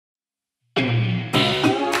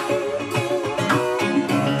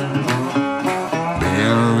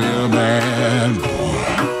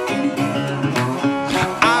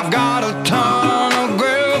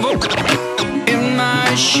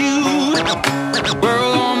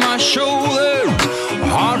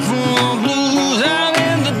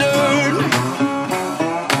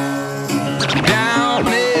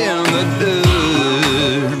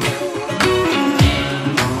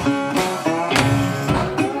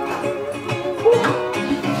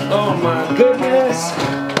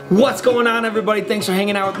Curtis. What's going on, everybody? Thanks for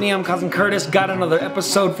hanging out with me. I'm Cousin Curtis. Got another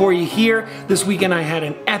episode for you here. This weekend I had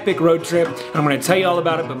an epic road trip. I'm going to tell you all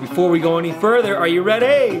about it, but before we go any further, are you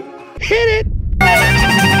ready? Hit it!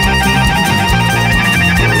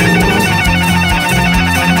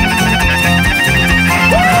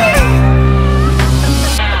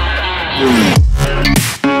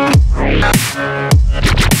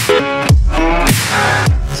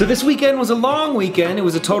 So this weekend was a long weekend. It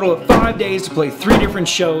was a total of 5 days to play 3 different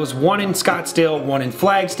shows, one in Scottsdale, one in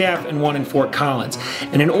Flagstaff, and one in Fort Collins.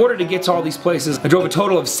 And in order to get to all these places, I drove a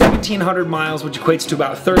total of 1,700 miles, which equates to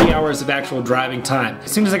about 30 hours of actual driving time.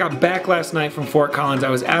 As soon as I got back last night from Fort Collins, I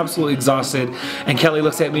was absolutely exhausted, and Kelly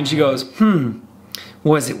looks at me and she goes,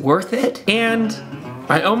 was it worth it? And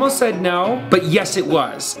I almost said no, but yes it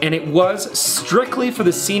was. And it was strictly for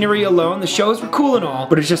the scenery alone. The shows were cool and all,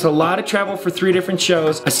 but it's just a lot of travel for 3 different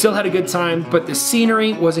shows. I still had a good time, but the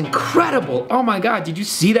scenery was incredible. Oh my God, did you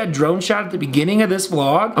see that drone shot at the beginning of this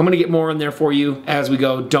vlog? I'm gonna get more in there for you as we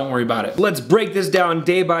go, don't worry about it. Let's break this down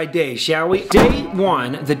day by day, shall we? Day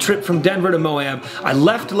 1, the trip from Denver to Moab. I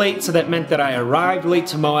left late, so that meant that I arrived late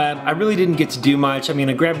to Moab. I really didn't get to do much. I mean,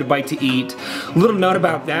 I grabbed a bite to eat. Little note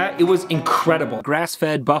about that, it was incredible.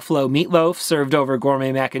 Grass-fed buffalo meatloaf served over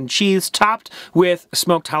gourmet mac and cheese topped with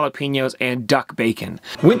smoked jalapenos and duck bacon.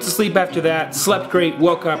 Went to sleep after that, slept great,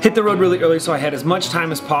 woke up, hit the road really early so I had as much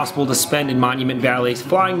time as possible to spend in Monument Valley,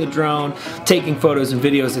 flying the drone, taking photos and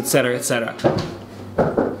videos, etc., etc.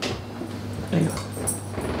 There you go.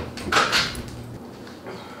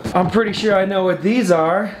 I'm pretty sure I know what these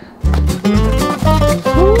are.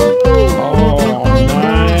 Oh,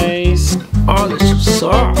 nice. Oh, they're so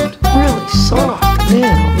soft. Really soft. Man,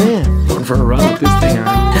 oh man. Going for a run with this thing on.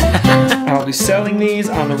 I'll be selling these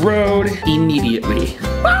on the road immediately.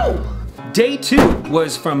 Woo! Day 2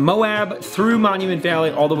 was from Moab through Monument Valley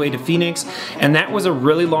all the way to Phoenix, and that was a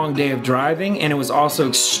really long day of driving, and it was also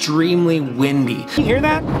extremely windy. You hear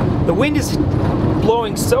that? The wind is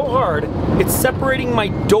blowing so hard, it's separating my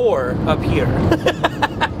door up here.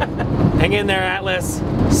 Hang in there, Atlas.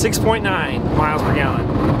 6.9 miles per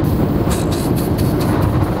gallon.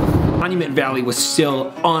 Monument Valley was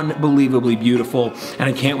still unbelievably beautiful, and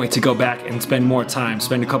I can't wait to go back and spend more time,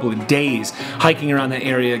 spend a couple of days hiking around that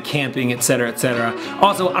area, camping, etc., etc.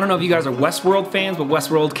 Also, I don't know if you guys are Westworld fans, but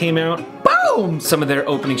Westworld came out. Boom! Some of their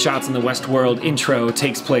opening shots in the Westworld intro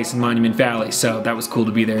takes place in Monument Valley, so that was cool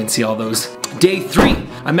to be there and see all those. Day 3,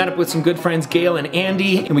 I met up with some good friends, Gail and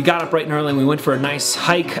Andy, and we got up bright and early and we went for a nice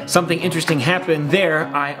hike. Something interesting happened there.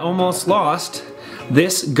 I almost lost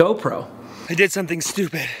this GoPro. I did something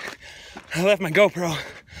stupid. I left my GoPro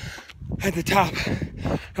at the top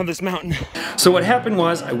of this mountain. So what happened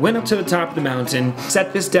was, I went up to the top of the mountain,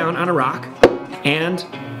 set this down on a rock, and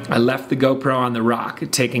I left the GoPro on the rock,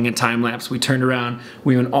 taking a time lapse. We turned around,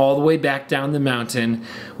 we went all the way back down the mountain,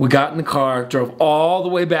 we got in the car, drove all the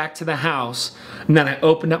way back to the house, and then I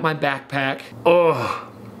opened up my backpack. Oh,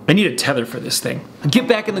 I need a tether for this thing. Get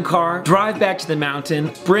back in the car, drive back to the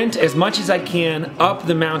mountain, sprint as much as I can up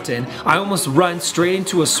the mountain. I almost run straight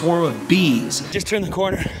into a swarm of bees. Just turned the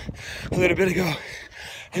corner a little bit ago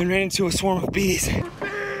and ran into a swarm of bees.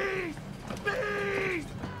 Bees! Bees!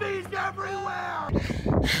 Bees everywhere!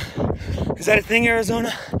 Is that a thing, Arizona?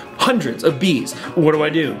 Hundreds of bees. What do I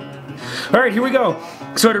do? All right, here we go.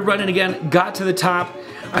 Started running again, got to the top.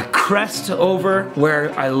 I crest over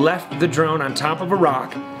where I left the drone on top of a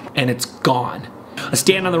rock, and it's gone. I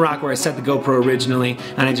stand on the rock where I set the GoPro originally,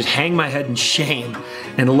 and I just hang my head in shame.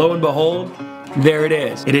 And lo and behold, there it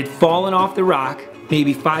is. It had fallen off the rock,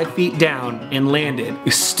 maybe 5 feet down, and landed.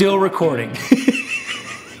 It's still recording.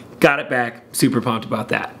 Got it back, super pumped about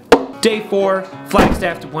that. Day 4,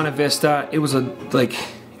 Flagstaff to Buena Vista. It was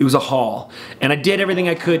a haul, and I did everything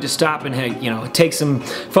I could to stop and, you know, take some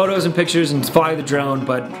photos and pictures and fly the drone,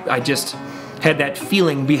 but I just had that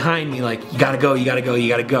feeling behind me like, you gotta go, you gotta go, you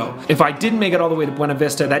gotta go. If I didn't make it all the way to Buena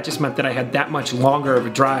Vista, that just meant that I had that much longer of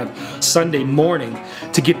a drive Sunday morning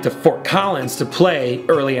to get to Fort Collins to play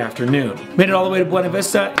early afternoon. Made it all the way to Buena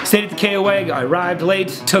Vista, stayed at the KOA, I arrived late,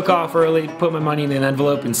 took off early, put my money in an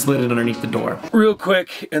envelope and slid it underneath the door. Real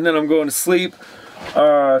quick, and then I'm going to sleep.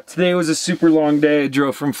 Today was a super long day. I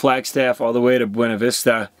drove from Flagstaff all the way to Buena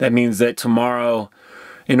Vista. That means that tomorrow,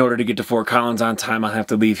 in order to get to Fort Collins on time, I'll have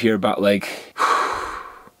to leave here about like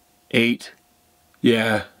 8.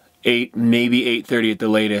 Yeah, 8, maybe 8:30 at the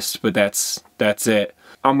latest, but that's it.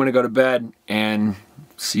 I'm gonna go to bed and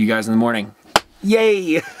see you guys in the morning.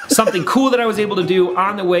 Yay! Something cool that I was able to do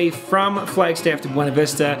on the way from Flagstaff to Buena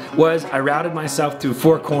Vista was I routed myself through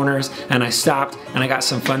 4 corners and I stopped and I got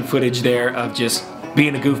some fun footage there of just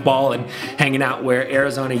being a goofball and hanging out where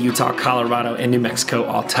Arizona, Utah, Colorado, and New Mexico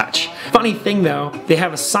all touch. Funny thing though, they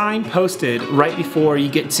have a sign posted right before you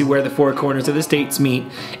get to where the four corners of the states meet,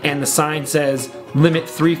 and the sign says, limit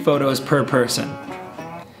 3 photos per person.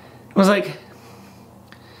 I was like,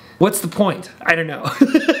 what's the point? I don't know.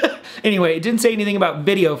 Anyway, it didn't say anything about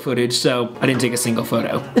video footage, so I didn't take a single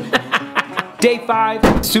photo. Day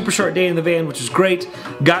 5, super short day in the van, which was great.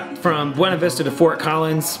 Got from Buena Vista to Fort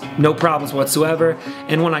Collins, no problems whatsoever.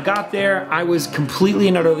 And when I got there, I was completely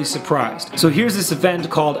and utterly surprised. So here's this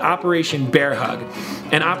event called Operation Bear Hug.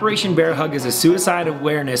 And Operation Bear Hug is a suicide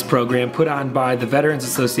awareness program put on by the Veterans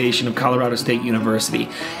Association of Colorado State University.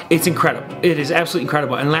 It's incredible. It is absolutely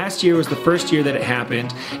incredible. And last year was the first year that it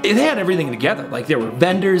happened. They had everything together. Like, there were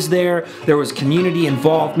vendors there was community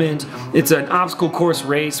involvement. It's an obstacle course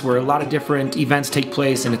race where a lot of different events take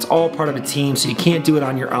place, and it's all part of a team, so you can't do it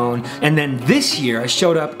on your own. And then this year I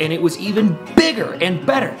showed up and it was even bigger and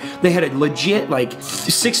better. They had a legit like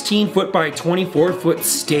 16 foot by 24 foot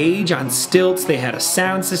stage on stilts. They had a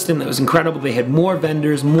sound system that was incredible. They had more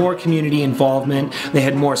vendors, more community involvement. They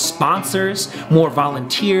had more sponsors, more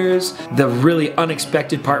volunteers. The really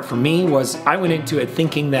unexpected part for me was I went into it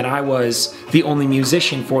thinking that I was the only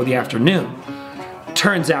musician for the afternoon.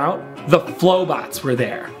 Turns out the Flowbots were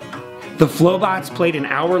there. The Flowbots played an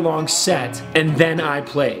hour-long set, and then I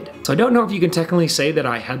played. So I don't know if you can technically say that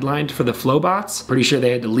I headlined for the Flowbots. Pretty sure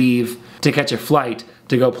they had to leave to catch a flight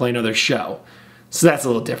to go play another show. So that's a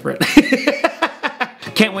little different.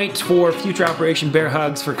 Can't wait for future Operation Bear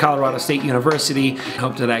Hugs for Colorado State University.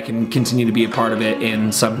 Hope that I can continue to be a part of it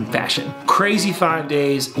in some fashion. Crazy 5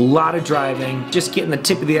 days, a lot of driving, just getting the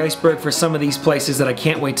tip of the iceberg for some of these places that I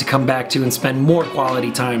can't wait to come back to and spend more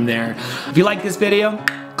quality time there. If you like this video,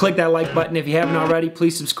 click that like button. If you haven't already,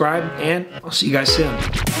 please subscribe, and I'll see you guys soon.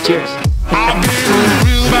 Cheers. I've been a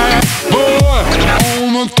real bad boy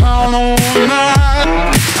on the town all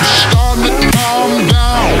night. Starting to calm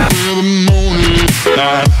down with the morning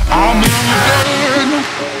light. I'm in the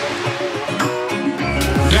dirt,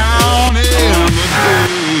 down in the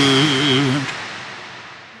dirt.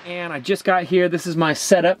 And I just got here. This is my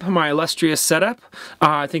setup, my illustrious setup.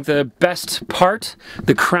 I think the best part,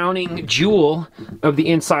 the crowning jewel of the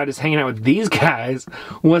inside, is hanging out with these guys.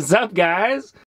 What's up, guys?